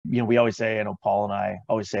we always say, Paul and I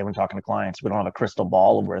always say when talking to clients, we don't have a crystal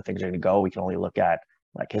ball of where things are going to go. We can only look at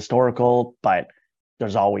like historical, but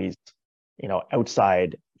there's always,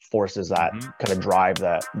 outside forces that kind of drive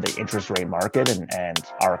the interest rate market and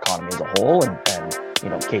our economy as a whole. And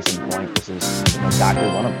case in point, this is exactly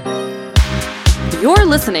one of them. You're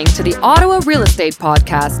listening to the Ottawa Real Estate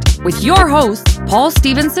Podcast with your hosts, Paul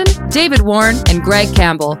Stevenson, David Warren, and Greg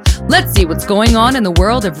Campbell. Let's see what's going on in the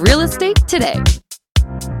world of real estate today.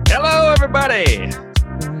 Hello, everybody.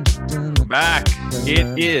 Back.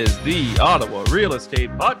 It is the Ottawa Real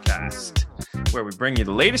Estate Podcast, where we bring you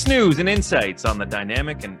the latest news and insights on the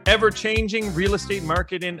dynamic and ever-changing real estate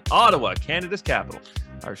market in Ottawa, Canada's capital.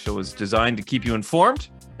 Our show is designed to keep you informed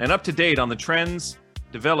and up to date on the trends,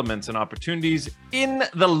 developments, and opportunities in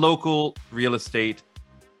the local real estate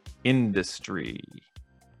industry.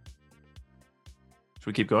 Should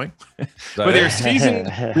we keep going? Whether you're a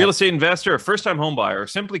seasoned real estate investor, a first-time home buyer, or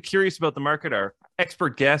simply curious about the market, our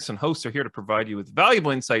expert guests and hosts are here to provide you with valuable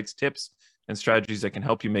insights, tips, and strategies that can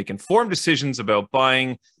help you make informed decisions about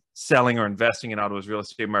buying, selling, or investing in Ottawa's real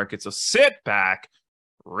estate market. So sit back,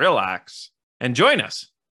 relax, and join us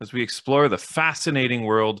as we explore the fascinating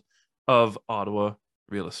world of Ottawa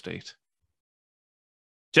real estate.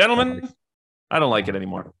 Gentlemen, I don't like it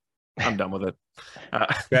anymore. I'm done with it.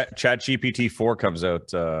 Chat GPT 4 comes out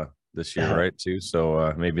this year, right? Too.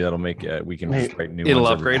 So maybe that'll make we can just write new. It'll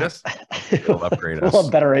upgrade us. It'll upgrade us. We'll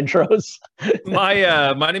have better intros.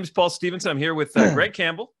 My name is Paul Stevenson. I'm here with Greg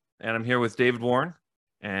Campbell, and I'm here with David Warren.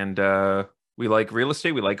 And we like real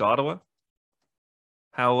estate. We like Ottawa.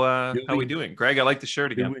 How are we doing, Greg? I like the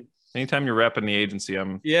shirt again. Anytime you're repping the agency,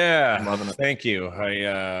 I'm loving it. Thank you.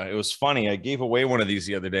 It was funny. I gave away one of these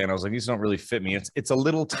the other day, and I was like, these don't really fit me. It's a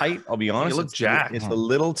little tight. I'll be honest. You look jacked. It's a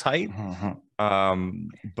little tight.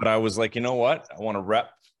 But I was like, you know what? I want to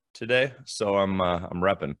rep today, so I'm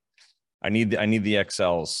repping. I need the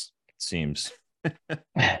XLs. It seems.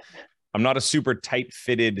 I'm not a super tight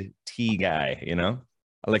fitted tee guy.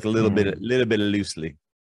 I like a little bit of loosely,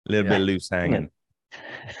 a little bit loose hanging.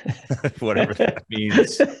 Whatever that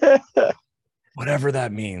means. Whatever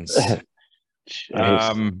that means.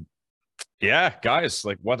 Yeah, guys,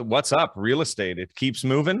 like what's up? Real estate, it keeps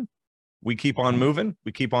moving. We keep on moving.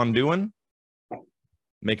 We keep on doing,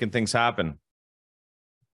 making things happen.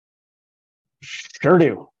 Sure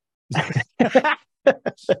do. Great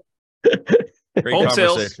Home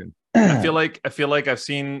conversation. Sales. I feel like I've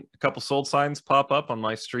seen a couple sold signs pop up on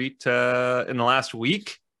my street in the last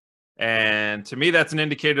week. And to me, that's an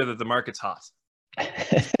indicator that the market's hot.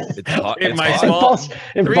 It's hot. In It's my hot. small,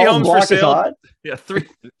 If three Paul's homes for block is sale. hot, Yeah,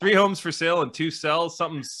 three homes for sale and 2 sells.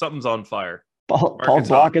 Something's on fire. Paul's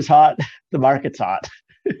block is hot. The market's hot.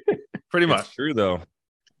 Pretty much. It's true though.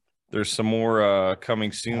 There's some more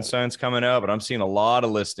coming soon signs coming out, but I'm seeing a lot of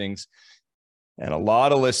listings and a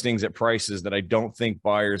lot of listings at prices that I don't think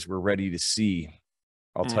buyers were ready to see.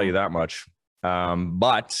 I'll tell you that much.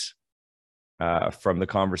 But from the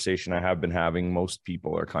conversation I have been having, most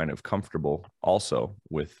people are kind of comfortable also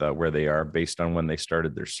with where they are based on when they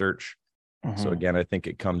started their search. So again, I think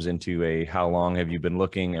it comes into how long have you been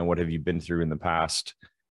looking and what have you been through in the past,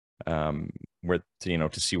 to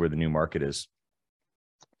see where the new market is.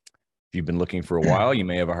 If you've been looking for a while, you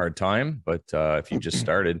may have a hard time, but if you just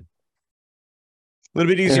started, a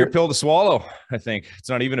little bit easier pill to swallow. I think it's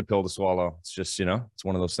not even a pill to swallow. It's just, it's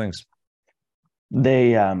one of those things.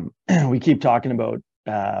 We keep talking about,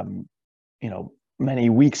 many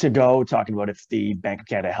weeks ago, talking about if the Bank of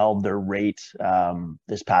Canada held their rate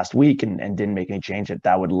this past week and didn't make any change,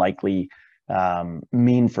 that would likely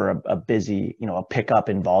mean for a busy, a pickup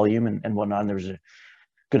in volume and whatnot. And there was a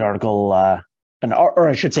good article, an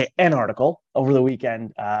article over the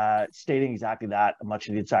weekend stating exactly that. Much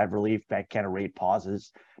of the side relief, Bank of Canada rate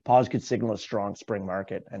pauses. Pause could signal a strong spring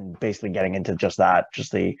market, and basically getting into just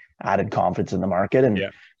the added confidence in the market and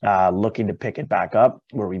looking to pick it back up,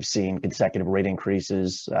 where we've seen consecutive rate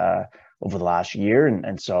increases over the last year.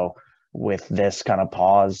 And so with this kind of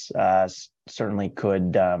pause, certainly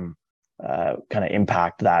could kind of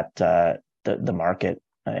impact that the market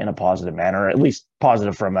in a positive manner, at least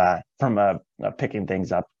positive from a picking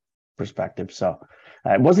things up perspective. So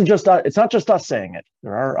it wasn't just it's not just us saying it.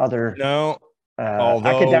 There are other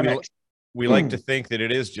although academics. We like to think that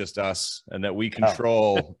it is just us and that we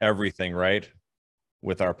control everything, right?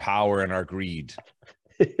 With our power and our greed.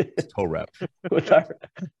 Co-rep. with our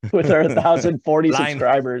 1,040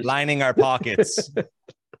 subscribers. Lining our pockets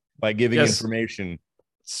by giving information.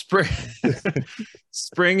 Spring's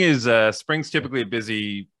typically a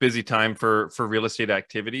busy time for real estate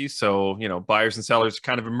activity. So, buyers and sellers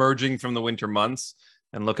kind of emerging from the winter months.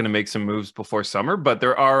 and looking to make some moves before summer. But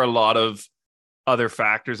there are a lot of other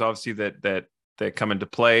factors, obviously, that come into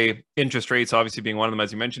play. Interest rates, obviously, being one of them,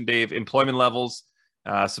 as you mentioned, Dave. Employment levels,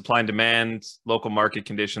 supply and demand, local market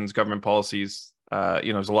conditions, government policies.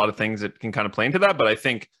 There's a lot of things that can kind of play into that. But I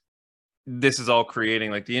think this is all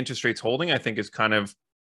creating, like, the interest rates holding, I think, is kind of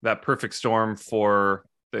that perfect storm for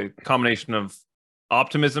the combination of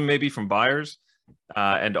optimism maybe from buyers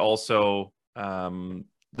and also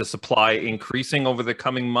the supply increasing over the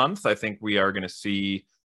coming month. I think we are going to see,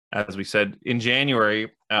 as we said in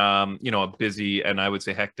January, a busy and I would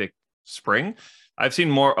say hectic spring. I've seen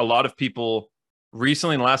a lot of people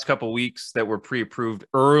recently in the last couple of weeks that were pre-approved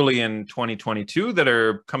early in 2022 that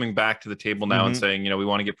are coming back to the table now and saying, we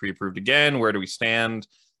want to get pre-approved again. Where do we stand?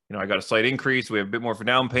 I got a slight increase. We have a bit more for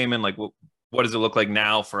down payment. Like, what does it look like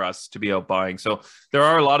now for us to be out buying? So there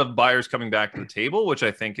are a lot of buyers coming back to the table, which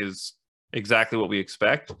I think is exactly what we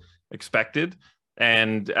expected.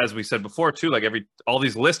 And as we said before too, like all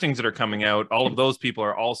these listings that are coming out, all of those people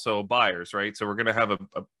are also buyers, right? So we're going to have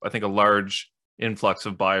I think a large influx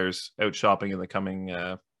of buyers out shopping in the coming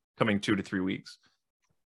 2 to 3 weeks.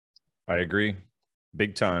 I agree.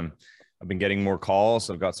 Big time. I've been getting more calls.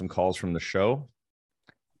 I've got some calls from the show.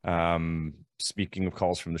 Speaking of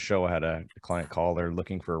calls from the show, I had a client call. They're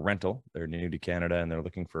looking for a rental. They're new to Canada and they're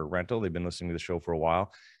looking for a rental. They've been listening to the show for a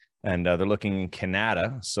while and they're looking in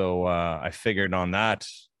Canada. So I figured on that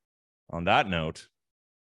note,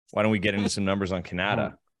 why don't we get into some numbers on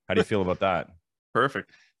Canada? How do you feel about that?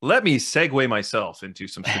 Perfect. Let me segue myself into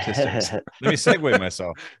some statistics. Let me segue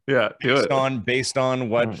myself. Yeah, based on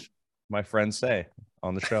what my friends say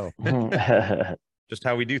on the show. Just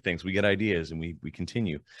how we do things. We get ideas and we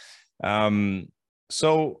continue.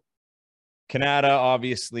 So Canada,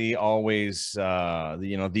 obviously, always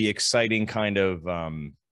the exciting kind of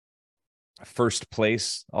first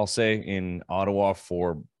place, I'll say, in Ottawa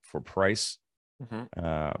for price.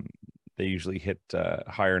 They usually hit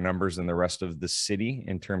higher numbers than the rest of the city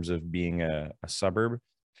in terms of being a suburb.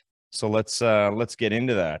 So let's get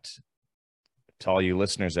into that. To all you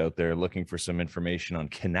listeners out there looking for some information on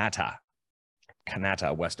Kanata,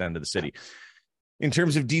 west end of the city. In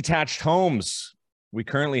terms of detached homes, we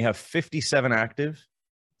currently have 57 active,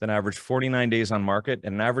 that average 49 days on market,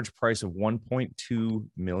 and an average price of $1.2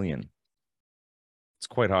 million. It's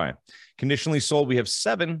quite high. Conditionally sold, we have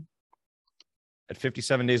 7 at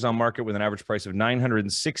 57 days on market with an average price of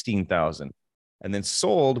 $916,000. And then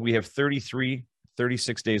sold, we have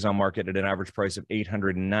 36 days on market at an average price of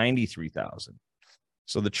 $893,000.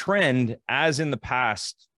 So the trend, as in the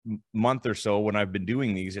past month or so when I've been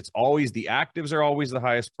doing these, it's always the actives are always the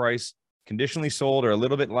highest price. Conditionally sold are a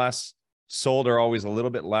little bit less. Sold are always a little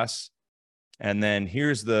bit less. And then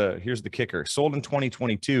here's the kicker. Sold in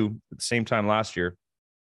 2022 at the same time last year,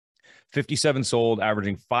 57 sold,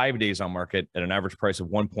 averaging 5 days on market at an average price of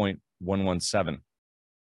 1.117.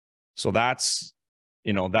 So that's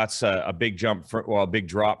a big jump a big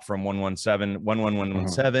drop from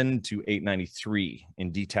 117 to 893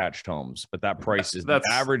 in detached homes. But that price is the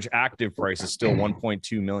average active price is still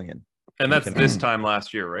 1.2 million. And that's this time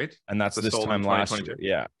last year, right? And that's this time last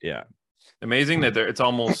year. Yeah. Amazing that it's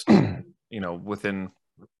almost, within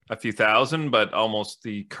a few thousand, but almost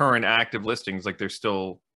the current active listings, like they're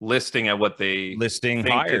still listing at what they listing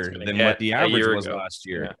higher than what the average was last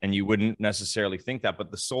year. Yeah. And you wouldn't necessarily think that, but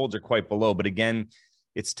the solds are quite below. But again,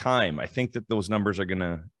 it's time. I think that those numbers are going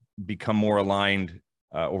to become more aligned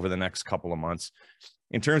over the next couple of months.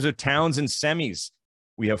 In terms of towns and semis,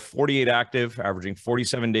 we have 48 active, averaging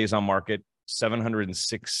 47 days on market.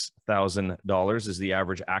 $706,000 is the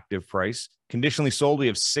average active price. Conditionally sold, we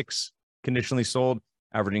have 6 conditionally sold,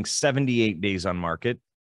 averaging 78 days on market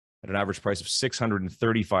at an average price of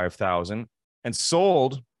 $635,000. And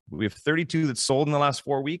sold, we have 32 that sold in the last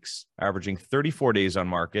 4 weeks, averaging 34 days on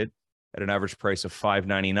market at an average price of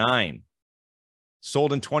 $599.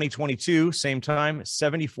 Sold in 2022, same time,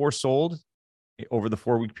 74 sold over the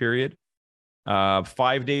 4-week period,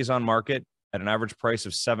 5 days on market at an average price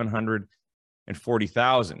of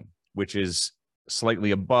 $740,000, which is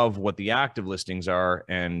slightly above what the active listings are,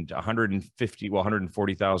 and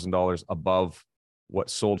 $140,000 above what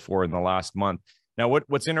sold for in the last month. Now,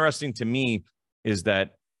 what's interesting to me is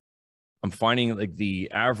that I'm finding like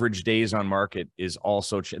the average days on market is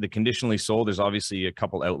also the conditionally sold. There's obviously a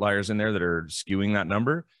couple outliers in there that are skewing that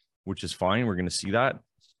number, which is fine. We're going to see that.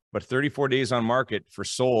 But 34 days on market for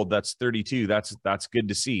sold, that's 32. That's good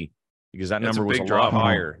to see, because that number was a lot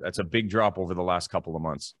higher. That's a big drop over the last couple of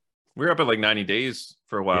months. We were up at like 90 days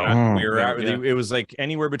for a while. Yeah, we were it was like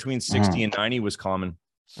anywhere between 60 and 90 was common.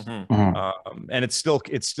 And it still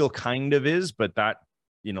kind of is, but that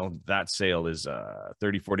that sale is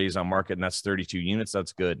 34 days on market, and that's 32 units.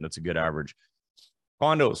 That's good. That's a good average.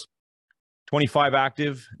 Condos, 25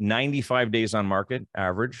 active, 95 days on market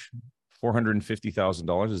average.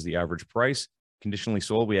 $450,000 is the average price. Conditionally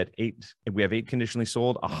sold, we have eight conditionally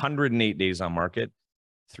sold, 108 days on market,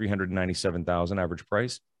 $397,000 average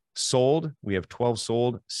price. Sold, we have 12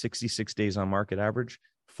 sold, 66 days on market average,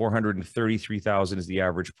 $433,000 is the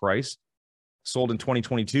average price. Sold in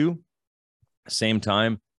 2022, same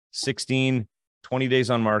time, 20 days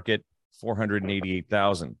on market,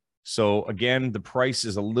 $488,000. So again, the price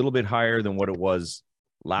is a little bit higher than what it was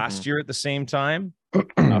last year at the same time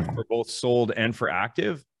for both sold and for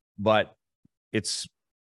active, but it's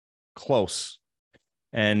close.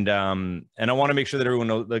 And I want to make sure that everyone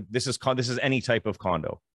knows, like, this is any type of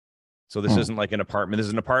condo. So this isn't like an apartment. This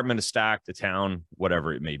is an apartment, a stack, a town,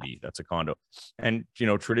 whatever it may be. That's a condo. And,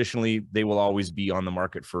 traditionally they will always be on the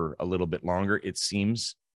market for a little bit longer, it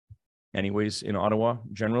seems, anyways, in Ottawa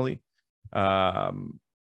generally.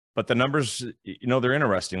 But the numbers, they're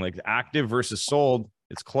interesting. Like active versus sold,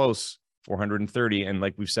 it's close, 430. And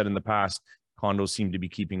like we've said in the past, condos seem to be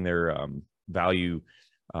keeping their value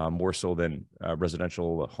more so than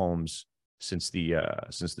residential homes since the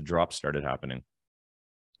drop started happening.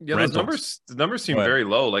 Yeah, those numbers seem very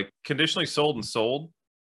low. Like conditionally sold and sold,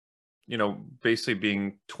 basically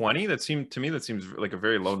being 20. That seems like a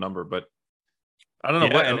very low number. But I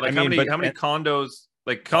don't know how many condos.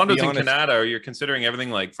 Like condos in Canada, you're considering everything,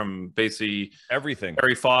 like from basically everything,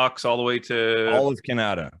 Prairie Fox all the way to all of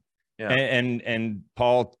Canada. Yeah. And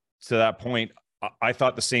Paul, to that point, I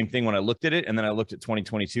thought the same thing when I looked at it, and then I looked at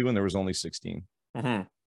 2022, and there was only 16. Mm-hmm.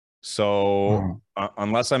 So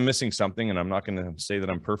unless I'm missing something, and I'm not going to say that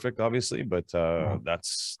I'm perfect, obviously, but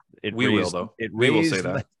that's it. We will say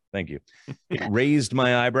that. Thank you. It raised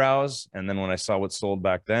my eyebrows, and then when I saw what sold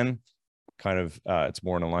back then, kind of it's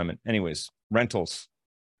more in alignment. Anyways, rentals.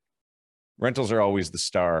 Rentals are always the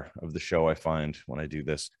star of the show, I find, when I do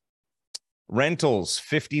this. Rentals,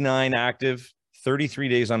 59 active, 33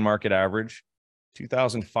 days on market average,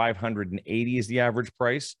 2,580 is the average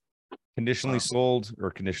price. Conditionally sold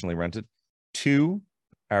or conditionally rented, 2,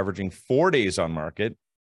 averaging 4 days on market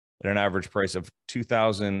at an average price of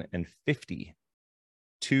 2,050,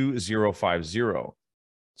 2,050.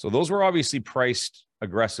 So those were obviously priced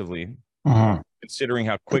aggressively, considering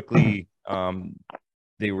how quickly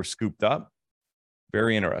they were scooped up.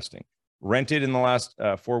 Very interesting. Rented in the last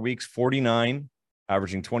 4 weeks, 49,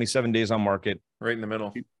 averaging 27 days on market. Right in the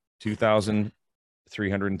middle.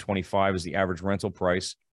 2,325 is the average rental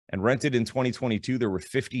price. And rented in 2022, there were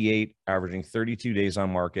 58, averaging 32 days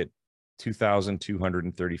on market.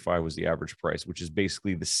 2,235 was the average price, which is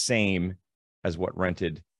basically the same as what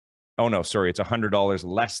rented. Oh, no, sorry. It's $100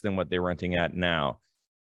 less than what they're renting at now.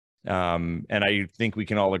 And I think we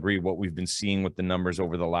can all agree what we've been seeing with the numbers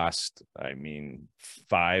over the last,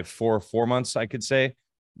 4 months, I could say,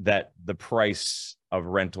 that the price of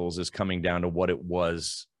rentals is coming down to what it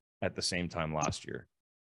was at the same time last year.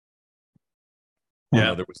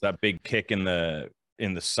 Yeah, there was that big kick in the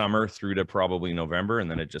summer through to probably November, and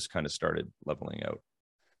then it just kind of started leveling out.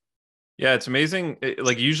 Yeah, it's amazing.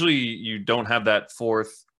 Like usually you don't have that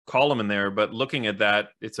fourth column in there, but looking at that,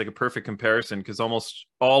 it's like a perfect comparison, because almost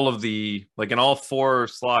all of the, like in all 4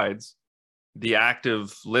 slides, the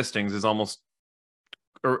active listings is almost,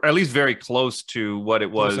 or at least very close to what it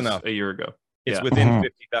was a year ago. It's within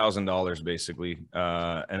 $50,000 basically,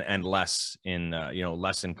 and less in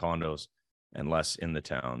less in condos and less in the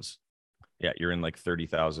towns. Yeah, you're in like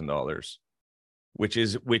 $30,000, which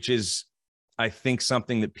is I think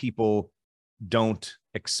something that people don't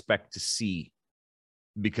expect to see,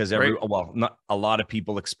 because not a lot of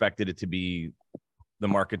people expected it to be the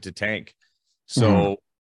market to tank. So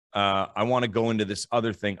I want to go into this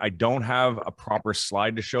other thing. I don't have a proper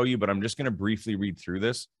slide to show you, but I'm just going to briefly read through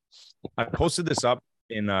this. I posted this up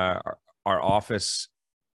in our office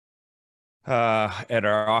at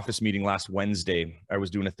our office meeting last Wednesday. I was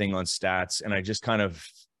doing a thing on stats, and I just kind of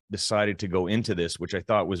decided to go into this, which I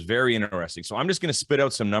thought was very interesting. So I'm just going to spit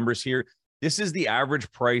out some numbers here. This is the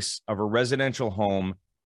average price of a residential home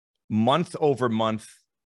month over month,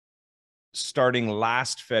 starting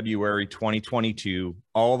last February 2022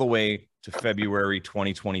 all the way to February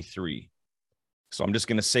 2023. So I'm just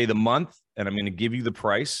going to say the month, and I'm going to give you the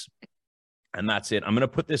price, and that's it. I'm going to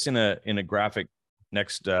put this in a graphic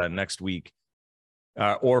next week,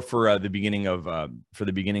 or for the beginning of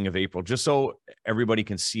April, just so everybody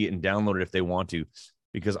can see it and download it if they want to,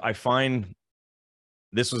 because I find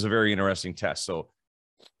this was a very interesting test. So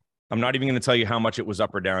I'm not even going to tell you how much it was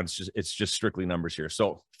up or down. It's just strictly numbers here.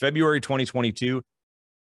 So February 2022,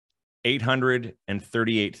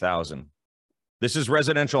 838,000. This is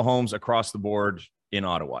residential homes across the board in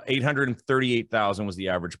Ottawa. 838,000 was the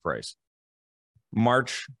average price.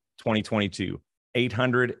 March 2022,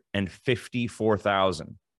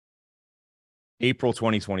 854,000. April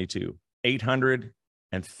 2022,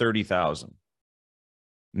 830,000.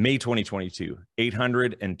 May 2022,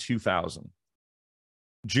 802,000.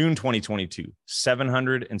 June 2022,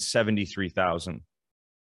 773,000.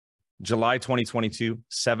 July 2022,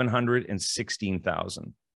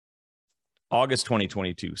 716,000. August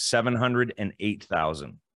 2022,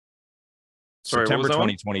 708,000. Sorry, September what was that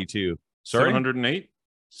 2022. Sorry? 708?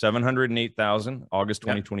 708,000. August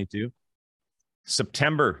 2022. Yeah.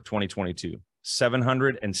 September 2022,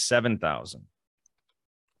 707,000.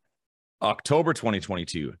 October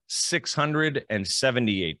 2022,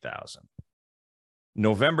 678,000.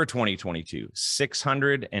 November 2022,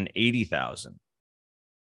 680,000.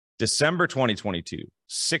 December 2022,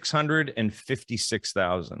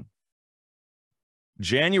 656,000.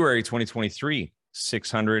 January 2023,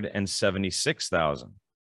 676,000.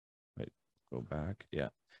 Wait, go back. Yeah.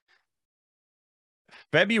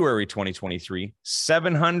 February 2023,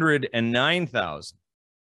 709,000.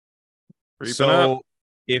 So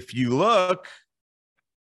if you look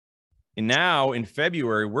now in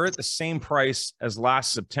February, we're at the same price as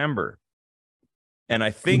last September. And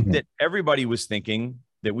I think that everybody was thinking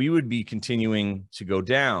that we would be continuing to go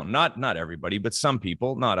down. Not everybody, but some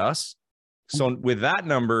people, not us. So with that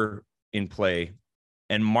number in play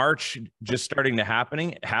and March just starting to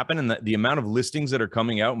happen and the amount of listings that are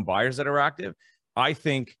coming out and buyers that are active, I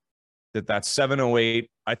think that's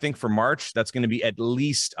 708. I think for March, that's going to be at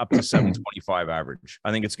least up to 725 average.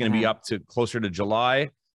 I think it's going to be up to closer to July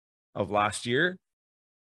of last year.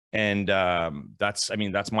 And that's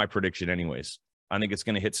my prediction anyways. I think it's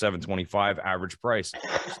going to hit 725 average price.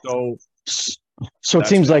 So it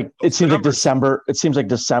seems like December. It seems like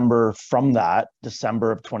December of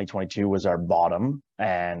 2022 was our bottom,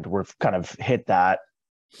 and we've kind of hit that.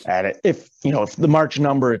 And if the March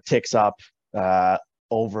number ticks up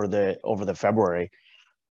over the February,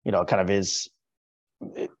 it kind of is.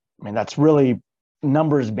 That's really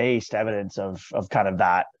numbers based evidence of kind of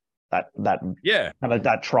that kind of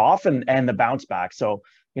that trough and the bounce back. So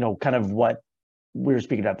kind of what we were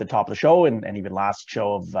speaking at the top of the show and even last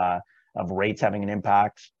show of rates having an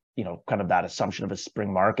impact, kind of that assumption of a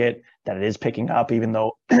spring market, that it is picking up, even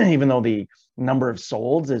though the number of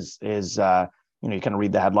solds is you kind of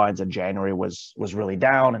read the headlines that January was really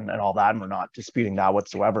down and all that, and we're not disputing that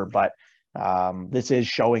whatsoever. But this is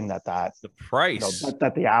showing that the price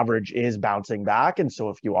that the average is bouncing back. And so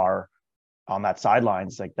if you are on that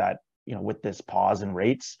sidelines like that, with this pause in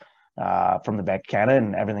rates from the Bank of Canada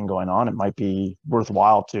and everything going on, it might be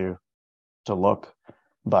worthwhile to look.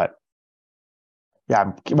 But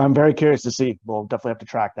yeah, I'm very curious to see. We'll definitely have to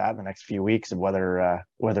track that in the next few weeks of whether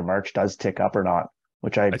March does tick up or not.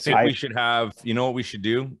 Which I think we should have. You know what we should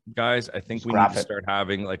do, guys? I think we need to start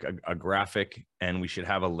having like a graphic, and we should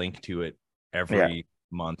have a link to it every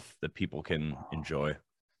month that people can enjoy.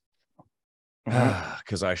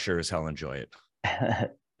 Because I sure as hell enjoy it.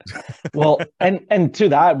 Well, and to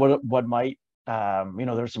that, what might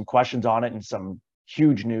there's some questions on it and some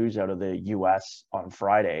huge news out of the US on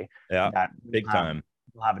Friday. Yeah, that big time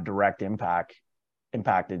will have a direct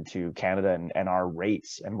impacted to Canada and our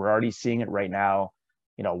rates. And we're already seeing it right now.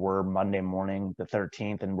 We're Monday morning, the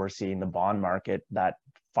 13th, and we're seeing the bond market, that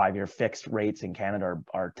 5-year fixed rates in Canada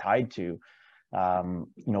are tied to.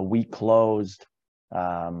 We closed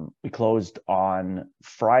on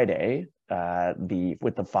Friday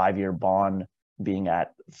with the 5-year bond being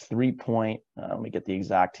at let me get the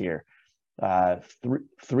exact here,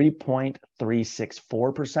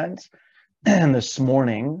 3.364%. And this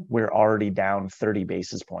morning we're already down 30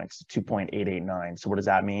 basis points to 2.889. So what does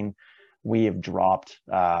that mean? We have dropped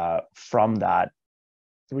from that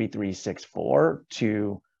 3.364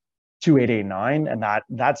 to 2.889, and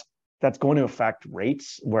that's going to affect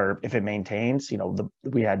rates. Where if it maintains,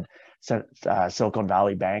 we had Silicon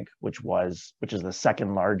Valley Bank, which is the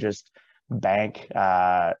second largest bank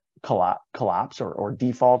collapse or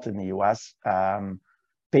default in the U.S.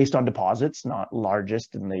 Based on deposits, not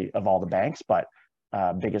largest of all the banks, but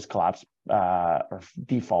biggest collapse or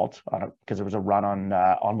default because there was a run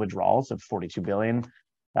on withdrawals of $42 billion.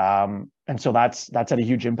 And so that's had a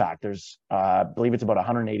huge impact. There's I believe it's about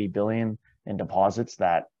 $180 billion in deposits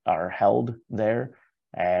that are held there.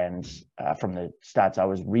 And from the stats I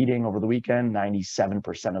was reading over the weekend,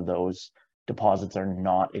 97% of those deposits are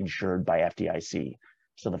not insured by FDIC.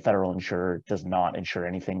 So the federal insurer does not insure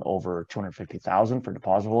anything over $250,000 for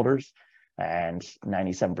deposit holders. and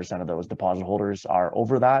 97% of those deposit holders are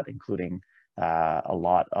over that, including a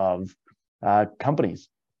lot of companies,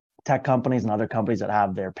 tech companies and other companies that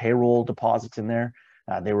have their payroll deposits in there.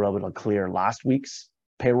 They were able to clear last week's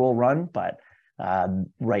payroll run, but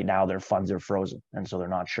right now their funds are frozen. And so they're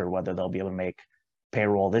not sure whether they'll be able to make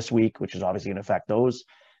payroll this week, which is obviously going to affect those.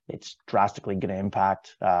 It's drastically going to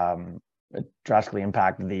impact the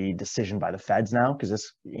decision by the feds now, because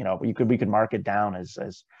this, we could mark it down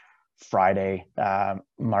as Friday,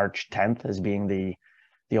 March 10th, as being the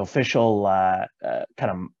official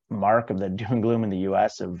kind of mark of the doom and gloom in the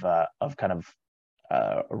U.S. of kind of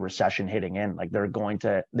a recession hitting in. Like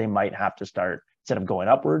they might have to start, instead of going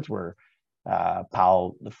upwards, where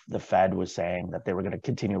Powell, the Fed, was saying that they were going to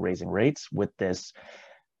continue raising rates, with this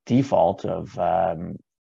default of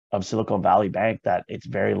Silicon Valley Bank, that it's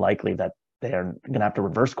very likely that they're going to have to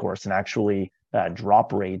reverse course and actually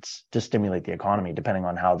drop rates to stimulate the economy, depending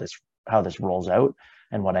on how this rolls out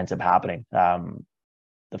and what ends up happening.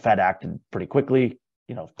 The Fed acted pretty quickly.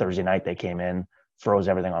 Thursday night they came in, froze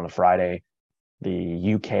everything on the Friday.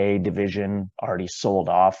 The UK division already sold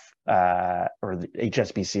off, or the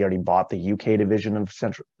HSBC already bought the UK division of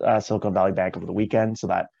Silicon Valley Bank over the weekend. So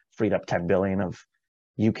that freed up 10 billion of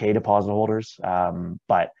UK deposit holders.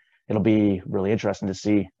 But it'll be really interesting to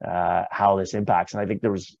see how this impacts. And I think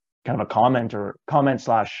there was kind of a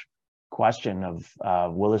comment/question of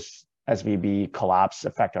will this SVB collapse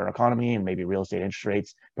affect our economy and maybe real estate interest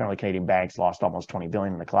rates? Apparently, Canadian banks lost almost 20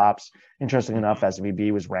 billion in the collapse. Interestingly enough,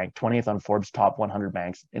 SVB was ranked 20th on Forbes' top 100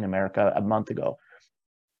 banks in America a month ago.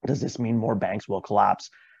 Does this mean more banks will collapse?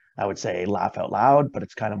 I would say laugh out loud, but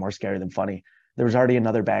it's kind of more scary than funny. There was already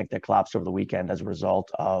another bank that collapsed over the weekend as a result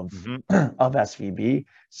of of SVB,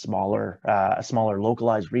 a smaller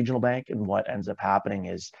localized regional bank. And what ends up happening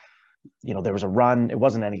is, there was a run. It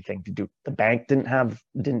wasn't anything to do. The bank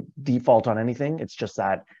didn't default on anything. It's just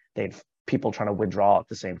that they had people trying to withdraw at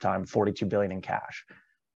the same time, 42 billion in cash.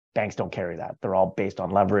 Banks don't carry that. They're all based on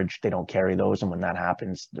leverage. They don't carry those. And when that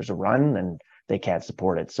happens, there's a run and they can't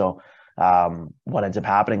support it. So what ends up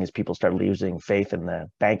happening is people start losing faith in the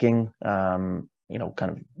banking, kind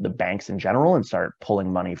of the banks in general, and start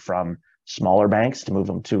pulling money from smaller banks to move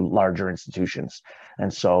them to larger institutions.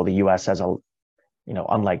 And so the U.S. has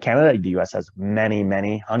unlike Canada, the U.S. has many,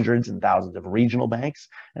 many hundreds and thousands of regional banks.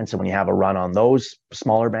 And so when you have a run on those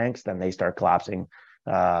smaller banks, then they start collapsing.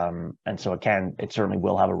 And so it certainly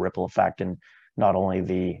will have a ripple effect in not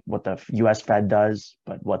only what the U.S. Fed does,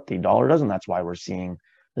 but what the dollar does. And that's why we're seeing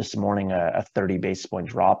this morning a 30 basis point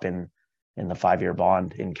drop in the 5-year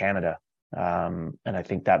bond in Canada. And I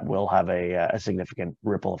think that will have a significant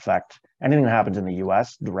ripple effect. Anything that happens in the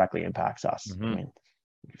U.S. directly impacts us. Mm-hmm.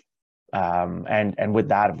 I mean, and with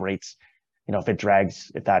that, if rates,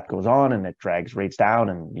 if that goes on and it drags rates down,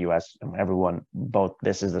 and U.S. and everyone,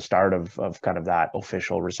 this is the start of kind of that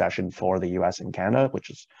official recession for the U.S. and Canada, which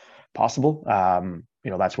is possible.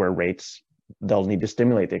 That's where they'll need to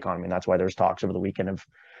stimulate the economy. And that's why there's talks over the weekend of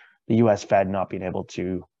the U.S. Fed not being able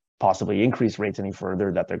to possibly increase rates any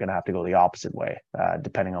further, that they're going to have to go the opposite way,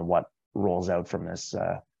 depending on what rolls out from this,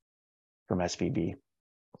 from SVB.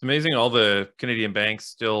 It's amazing. All the Canadian banks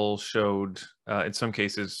still showed, in some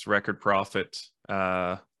cases, record profit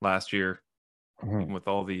last year, even with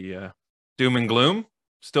all the doom and gloom.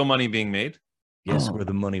 Still money being made. Guess where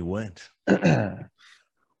the money went?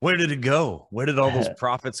 Where did it go? Where did all those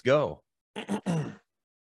profits go?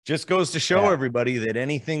 Just goes to show everybody that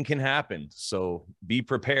anything can happen. So be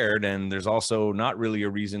prepared. And there's also not really a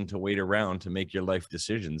reason to wait around to make your life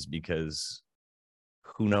decisions, because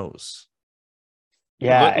who knows?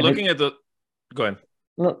 Yeah. Go ahead.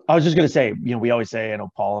 No, I was just going to say, we always say,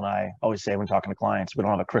 Paul and I always say when talking to clients, we don't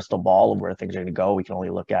have a crystal ball of where things are going to go. We can only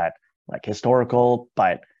look at like historical,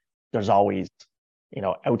 but there's always,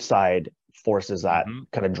 outside forces that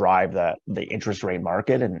kind of drive the interest rate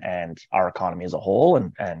market and our economy as a whole.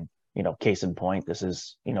 And case in point, this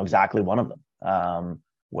is, exactly one of them,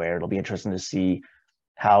 where it'll be interesting to see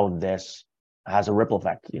how this has a ripple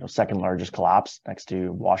effect. Second largest collapse next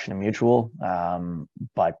to Washington Mutual,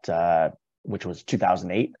 but which was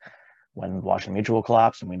 2008 when Washington Mutual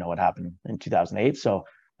collapsed, and we know what happened in 2008. So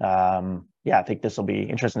I think this will be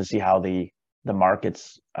interesting to see how the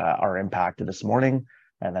markets are impacted this morning,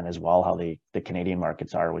 and then as well how the Canadian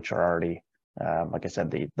markets are, which are already, like I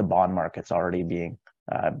said, the bond market's already being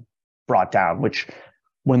brought down. Which,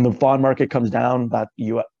 when the bond market comes down, that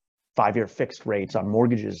 5-year fixed rates on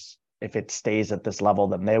mortgages, if it stays at this level,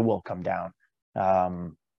 then they will come down.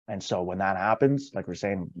 And so when that happens, like we're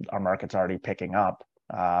saying, our market's already picking up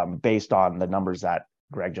based on the numbers that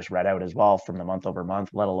Greg just read out as well from the month over month,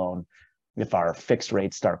 let alone if our fixed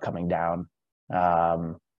rates start coming down,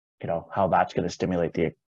 how that's going to stimulate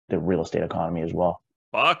the real estate economy as well.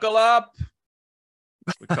 Buckle up.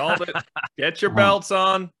 We called it. Get your belts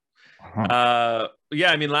on.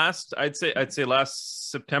 Yeah, I mean, I'd say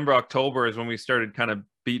last September, October is when we started kind of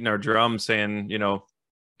beating our drum, saying,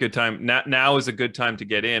 good time. Now is a good time to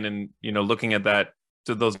get in. And, looking at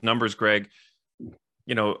those numbers, Greg,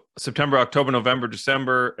 September, October, November,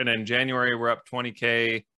 December, and then January, we're up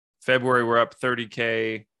 20K. February, we're up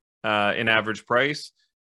 30K in average price.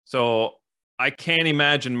 So I can't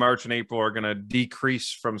imagine March and April are going to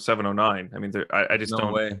decrease from 709. I mean, I just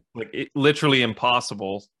don't. Way. Literally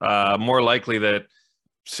impossible. More likely that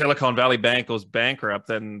Silicon Valley Bank goes bankrupt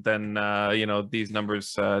than these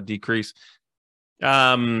numbers decrease.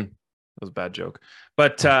 That was a bad joke,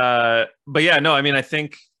 but yeah, no. I mean, I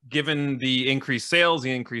think given the increased sales,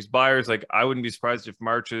 the increased buyers, I wouldn't be surprised if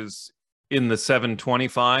March is in the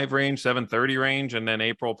 725 range, 730 range, and then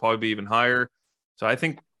April will probably be even higher. So I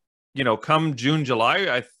think, come June, July,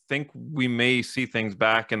 I think we may see things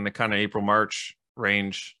back in the kind of April, March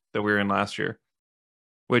range that we were in last year,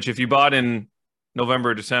 which if you bought in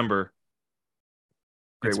November, December,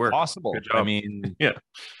 great work. Possible. Good job. I mean, yeah,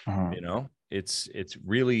 it's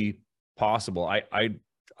really possible. I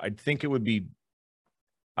think it would be,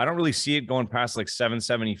 I don't really see it going past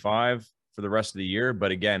 775 for the rest of the year.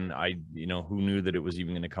 But again, who knew that it was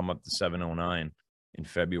even going to come up to 709 in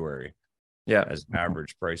February? Yeah, as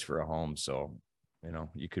average price for a home. So,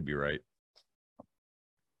 you could be right.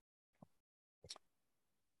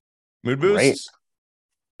 Mood boosts.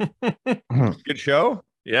 Good show.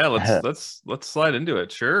 Yeah, let's slide into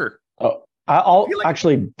it. Sure. Oh, I'll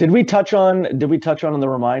actually. Did we touch on in the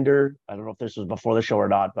reminder? I don't know if this was before the show or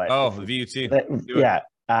not, but the VUT.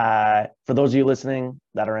 For those of you listening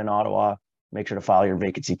that are in Ottawa, make sure to file your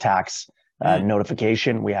vacancy tax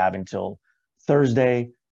notification. We have until Thursday,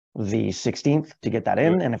 the 16th, to get that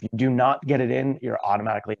in. And if you do not get it in, you're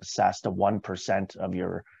automatically assessed a 1% of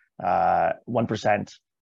your 1%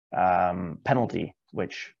 penalty,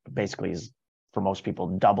 which basically is, for most people,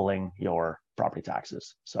 doubling your property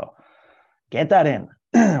taxes. So get that in,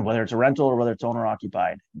 whether it's a rental or whether it's owner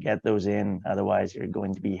occupied. Get those in, otherwise you're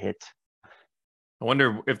going to be hit. I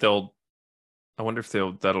wonder if that'll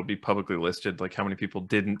be publicly listed, like how many people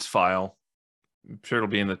didn't file. I'm sure it'll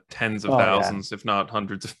be in the tens of thousands, if not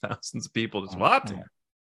hundreds of thousands of people. Just what? Yeah.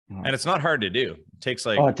 And it's not hard to do. It takes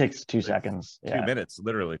it takes 2 seconds. 2 minutes,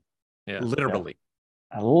 literally. Yeah. Literally.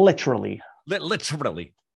 Yeah. Literally.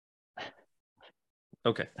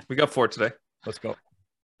 Okay. We got 4 today. Let's go.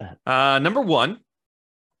 Number 1,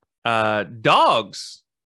 dogs.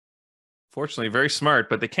 Fortunately, very smart,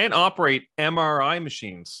 but they can't operate MRI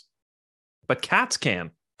machines. But cats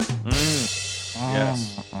can.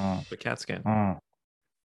 Yes, but cats can.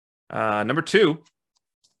 Number 2,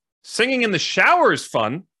 singing in the shower is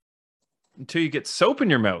fun until you get soap in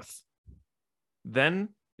your mouth. Then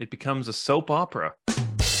it becomes a soap opera.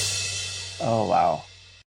 Oh, wow.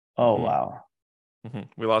 Wow.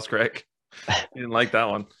 We lost Greg. He didn't like that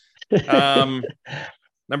one.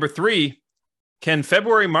 Number 3, can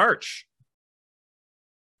February, March?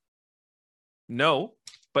 No,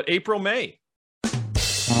 but April, May.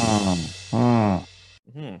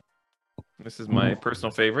 This is my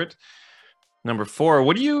personal favorite. Number 4,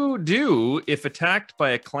 what do you do if attacked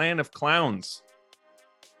by a clan of clowns?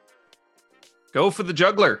 Go for the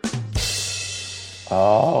juggler.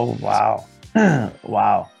 Oh, wow.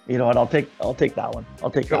 Wow. You know what? I'll take that one. I'll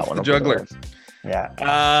take that one. The juggler.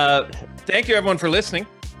 Yeah. Thank you everyone for listening.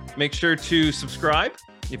 Make sure to subscribe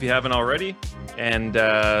if you haven't already. And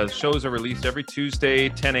shows are released every Tuesday,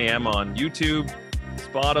 10 a.m. on YouTube,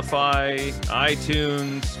 Spotify,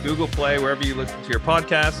 iTunes, Google Play, wherever you listen to your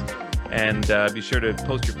podcast. And be sure to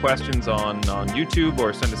post your questions on YouTube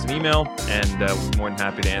or send us an email, and we'll be more than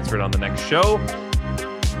happy to answer it on the next show.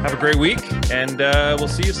 Have a great week, and we'll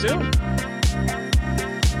see you soon.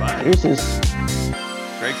 Bye. Deuces.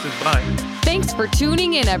 Greg says bye. Thanks for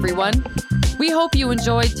tuning in, everyone. We hope you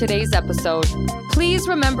enjoyed today's episode. Please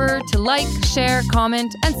remember to like, share,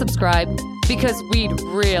 comment, and subscribe, because we'd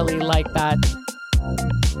really like that.